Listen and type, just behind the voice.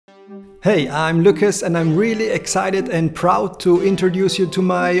Hey, I'm Lucas and I'm really excited and proud to introduce you to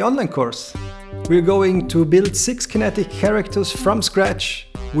my online course. We're going to build 6 kinetic characters from scratch.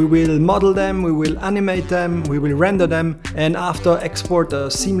 We will model them, we will animate them, we will render them, and after export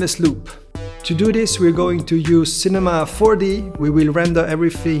a seamless loop. To do this, we're going to use Cinema 4D. We will render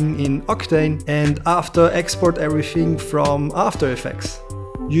everything in Octane and after export everything from After Effects.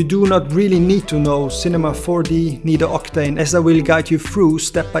 You do not really need to know Cinema 4D, neither Octane, as I will guide you through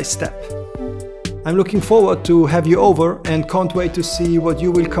step by step. I'm looking forward to have you over and can't wait to see what you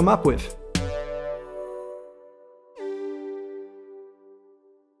will come up with.